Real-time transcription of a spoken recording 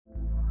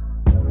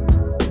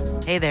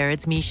Hey there,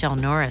 it's Michelle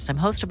Norris. I'm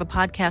host of a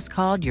podcast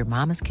called Your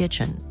Mama's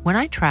Kitchen. When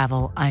I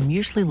travel, I'm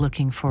usually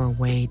looking for a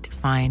way to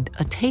find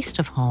a taste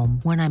of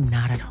home when I'm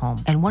not at home.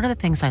 And one of the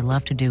things I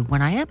love to do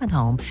when I am at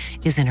home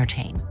is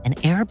entertain. And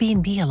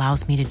Airbnb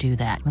allows me to do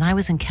that. When I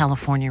was in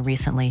California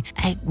recently,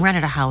 I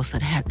rented a house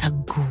that had a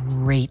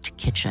great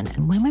kitchen.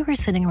 And when we were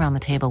sitting around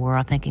the table, we were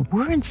all thinking,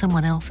 we're in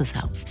someone else's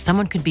house.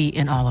 Someone could be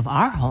in all of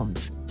our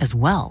homes as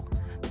well.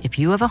 If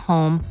you have a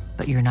home,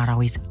 but you're not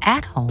always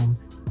at home,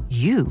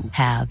 you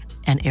have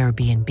an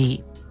Airbnb.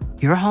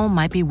 Your home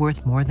might be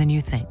worth more than you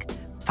think.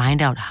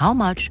 Find out how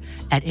much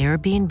at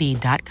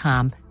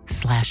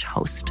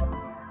airbnb.com/host.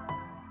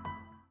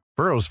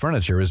 Burrow's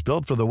furniture is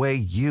built for the way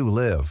you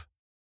live.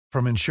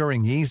 From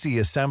ensuring easy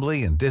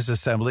assembly and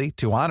disassembly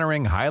to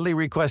honoring highly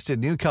requested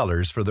new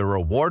colors for their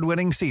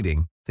award-winning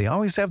seating, they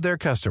always have their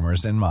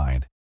customers in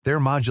mind. Their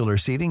modular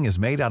seating is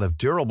made out of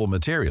durable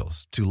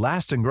materials to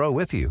last and grow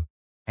with you.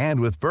 And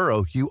with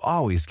Burrow, you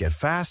always get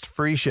fast,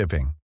 free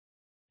shipping.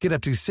 Get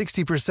up to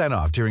 60%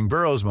 off during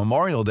Burrow's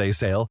Memorial Day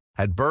sale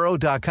at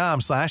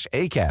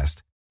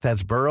burrow.com/ACAST.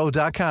 That's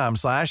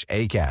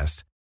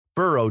burrow.com/ACAST.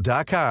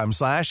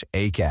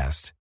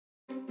 burrow.com/ACAST.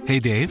 Hey,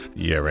 Dave.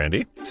 Yeah,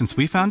 Randy. Since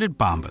we founded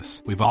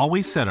Bombas, we've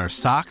always said our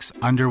socks,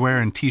 underwear,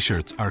 and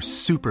T-shirts are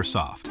super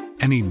soft.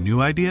 Any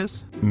new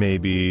ideas?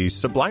 Maybe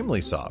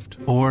sublimely soft.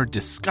 Or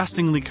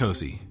disgustingly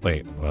cozy.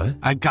 Wait, what?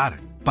 I got it.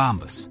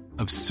 Bombas.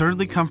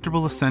 Absurdly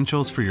comfortable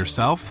essentials for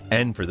yourself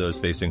and for those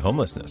facing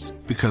homelessness.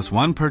 Because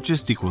one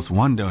purchased equals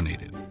one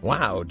donated.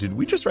 Wow, did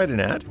we just write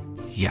an ad?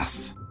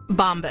 Yes.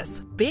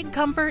 Bombas. Big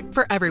comfort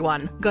for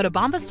everyone. Go to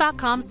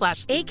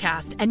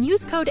bombas.com/ACAST and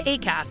use code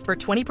ACAST for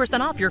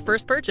 20% off your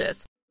first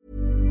purchase.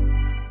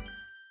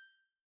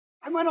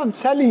 I went on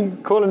telly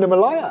calling him a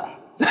liar.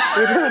 You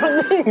know what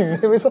I mean?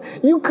 It was like,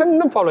 you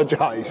couldn't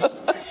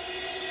apologise.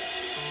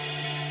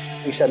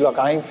 He said, look,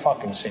 I ain't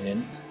fucking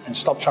singing and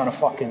stop trying to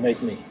fucking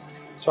make me.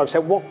 So I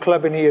said, what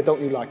club in here don't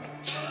you like?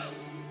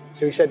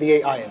 So he said, the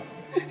 8 Iron.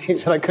 He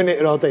said, I couldn't hit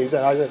it all day. I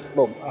said,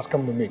 well, that's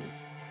coming with me.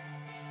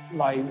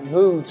 My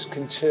moods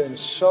can turn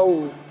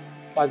so,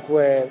 like,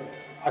 where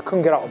I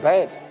couldn't get out of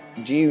bed.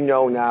 Do you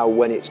know now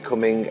when it's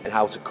coming and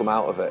how to come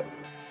out of it?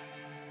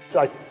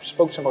 I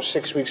spoke to him about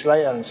 6 weeks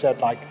later and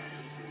said, like,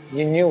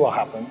 you knew what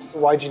happened.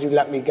 Why did you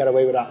let me get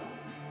away with that?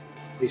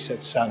 He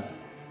said, son,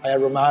 I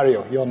had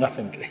Romario, you're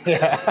nothing.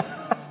 Yeah.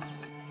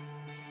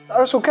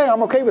 That's okay,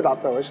 I'm okay with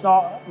that though. It's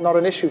not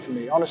an issue for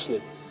me,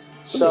 honestly.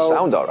 Doesn't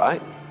sound all right.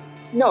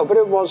 No, but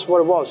it was what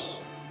it was.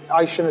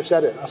 I shouldn't have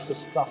said it,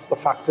 that's the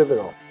fact of it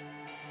all.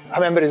 I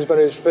remember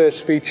his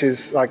first speech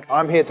is like,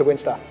 I'm here to win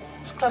stuff.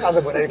 This club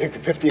hasn't won anything for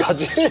 50 odd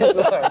years.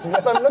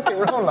 I'm looking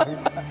around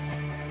like that.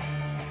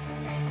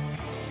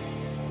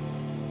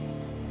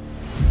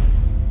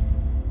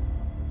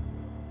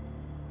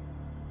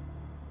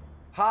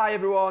 Hi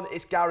everyone,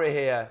 it's Gary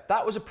here.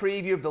 That was a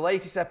preview of the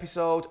latest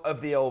episode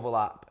of The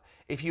Overlap.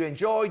 If you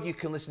enjoyed, you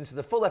can listen to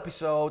the full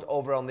episode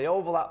over on the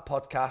Overlap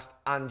podcast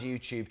and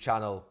YouTube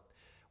channel.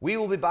 We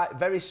will be back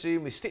very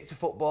soon with Stick to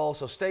Football,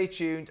 so stay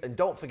tuned and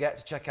don't forget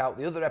to check out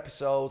the other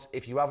episodes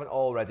if you haven't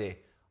already.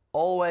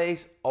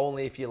 Always,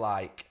 only if you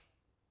like.